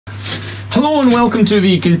Hello and welcome to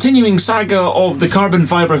the continuing saga of the carbon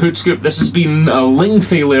fibre hood scoop. This has been a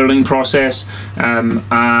lengthy learning process,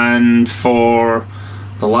 and for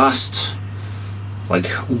the last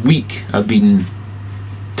week I've been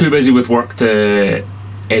too busy with work to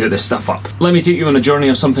edit this stuff up. Let me take you on a journey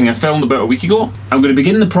of something I filmed about a week ago. I'm going to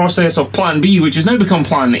begin the process of plan B, which has now become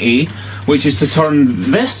plan A, which is to turn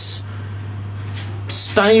this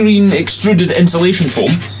styrene extruded insulation foam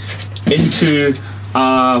into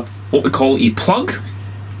what we call a plug,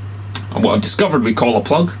 and what I've discovered we call a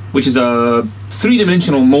plug, which is a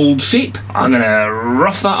three-dimensional mould shape. I'm going to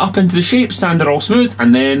rough that up into the shape, sand it all smooth,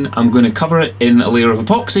 and then I'm going to cover it in a layer of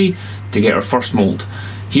epoxy to get our first mould.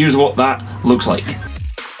 Here's what that looks like.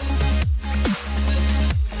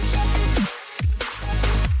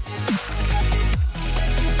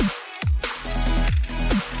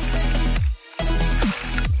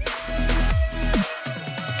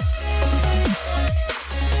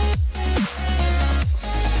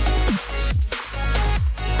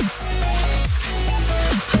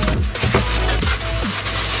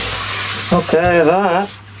 Okay,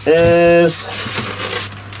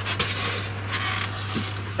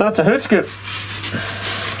 that's a hood scoop.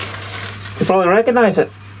 You probably recognise it.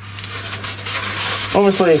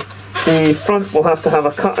 Obviously, the front will have to have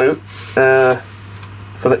a cutout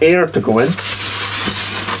for the air to go in.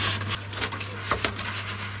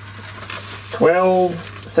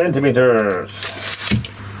 12 centimetres.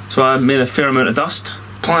 So I've made a fair amount of dust.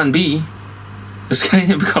 Plan B has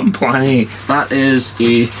kind of become plan A. That is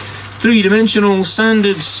a three-dimensional,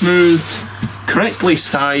 sanded, smoothed, correctly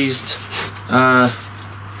sized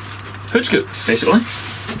hood scoop, basically.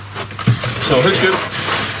 So hood scoop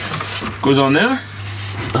goes on there,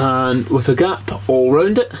 and with a gap all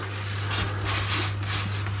round it,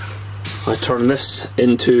 I turn this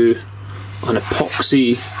into an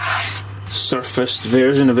epoxy surfaced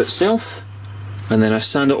version of itself, and then I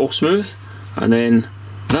sand it all smooth, and then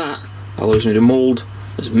that allows me to mould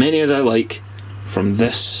as many as I like from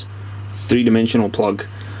this three-dimensional plug.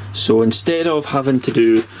 So instead of having to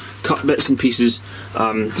do cut bits and pieces,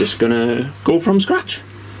 I'm just gonna go from scratch,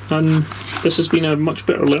 and this has been a much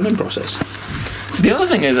better learning process. The other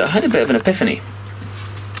thing is, I had a bit of an epiphany.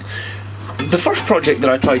 The first project that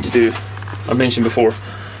I tried to do, I mentioned before,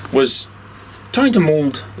 was trying to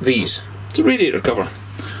mould these. It's a radiator cover,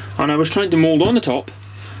 and I was trying to mould on the top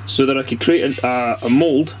so that I could create a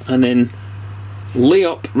mould and then lay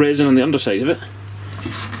up resin on the underside of it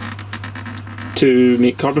to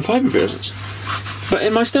make carbon fibre versions. But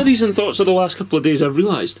in my studies and thoughts of the last couple of days, I've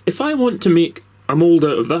realised if I want to make a mould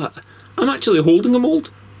out of that, I'm actually holding a mould.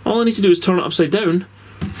 All I need to do is turn it upside down,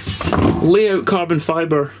 lay out carbon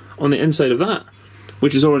fibre on the inside of that,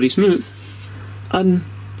 which is already smooth, and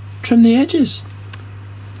trim the edges.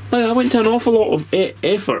 Like, I went to an awful lot of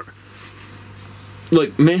effort,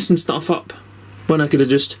 like messing stuff up, when I could have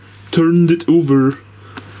just turned it over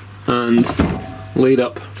and laid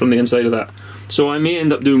up from the inside of that. So I may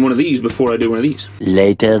end up doing one of these before I do one of these.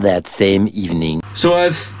 Later that same evening. So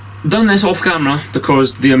I've done this off camera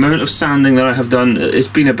because the amount of sanding that I have done, it's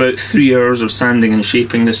been about 3 hours of sanding and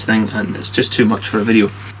shaping this thing, and it's just too much for a video.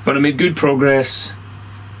 But I made good progress,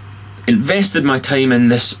 invested my time in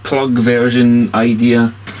this plug version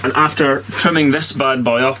idea, and after trimming this bad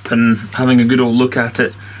boy up and having a good old look at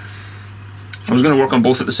it, I was going to work on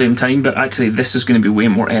both at the same time, but actually this is going to be way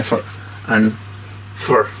more effort, and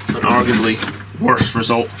for an arguably worse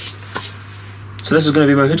result. So this is going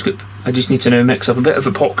to be my hood scoop. I just need to now mix up a bit of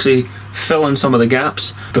epoxy, fill in some of the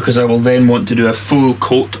gaps, because I will then want to do a full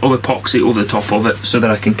coat of epoxy over the top of it so that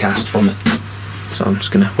I can cast from it. So I'm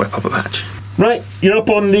just going to whip up a patch. Right, you're up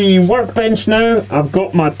on the workbench now. I've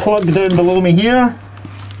got my plug down below me here,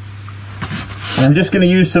 and I'm just going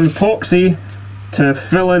to use some epoxy to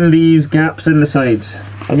fill in these gaps in the sides.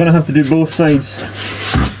 I'm going to have to do both sides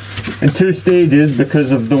in 2 stages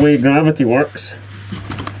because of the way gravity works,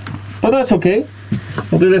 but that's okay.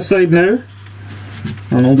 I'll do this side now,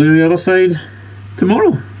 and I'll do the other side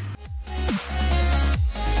tomorrow.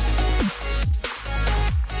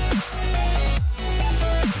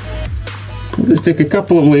 I'll just take a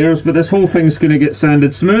couple of layers, but this whole thing's going to get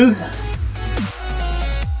sanded smooth.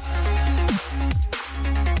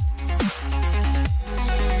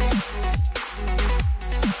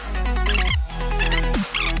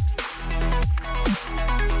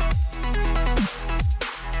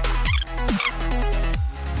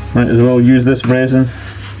 Might as well use this resin.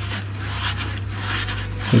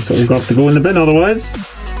 It's all got to go in the bin otherwise.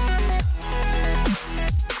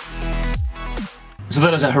 So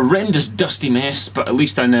that is a horrendous dusty mess, but at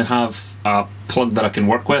least I now have a plug that I can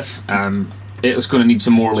work with. it's going to need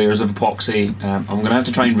some more layers of epoxy. I'm going to have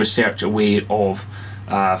to try and research a way of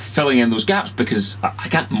filling in those gaps, because I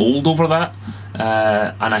can't mould over that,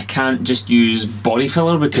 and I can't just use body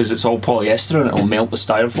filler because it's all polyester and it'll melt the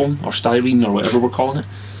styrofoam or styrene or whatever we're calling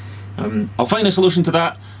it. I'll find a solution to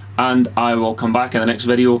that and I will come back in the next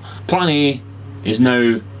video. Plan A is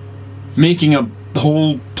now making a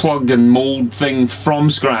whole plug and mould thing from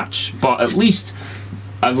scratch, but at least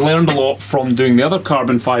I've learned a lot from doing the other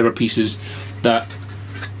carbon fibre pieces that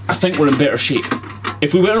I think we're in better shape.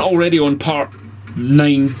 If we weren't already on part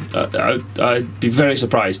 9, I'd be very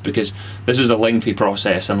surprised, because this is a lengthy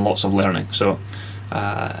process and lots of learning. So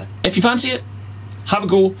if you fancy it, have a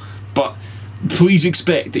go, but please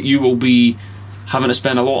expect that you will be having to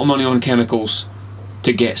spend a lot of money on chemicals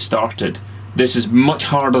to get started. This is much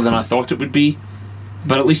harder than I thought it would be,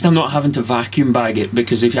 but at least I'm not having to vacuum bag it,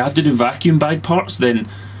 because if you have to do vacuum bag parts, then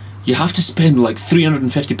you have to spend like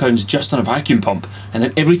 £350 just on a vacuum pump, and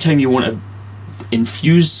then every time you want to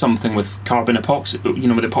infuse something with carbon epoxy, you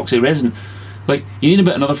know, with epoxy resin, like, you need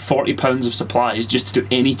about another £40 of supplies just to do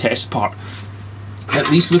any test part.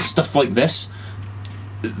 At least with stuff like this,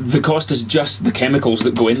 the cost is just the chemicals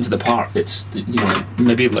that go into the part. It's, you know,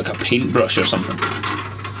 maybe like a paintbrush or something.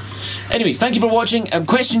 Anyway, thank you for watching.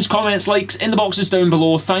 Questions, comments, likes in the boxes down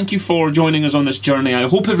below. Thank you for joining us on this journey. I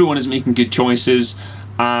hope everyone is making good choices,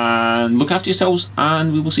 and look after yourselves,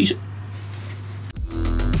 and we will see you soon.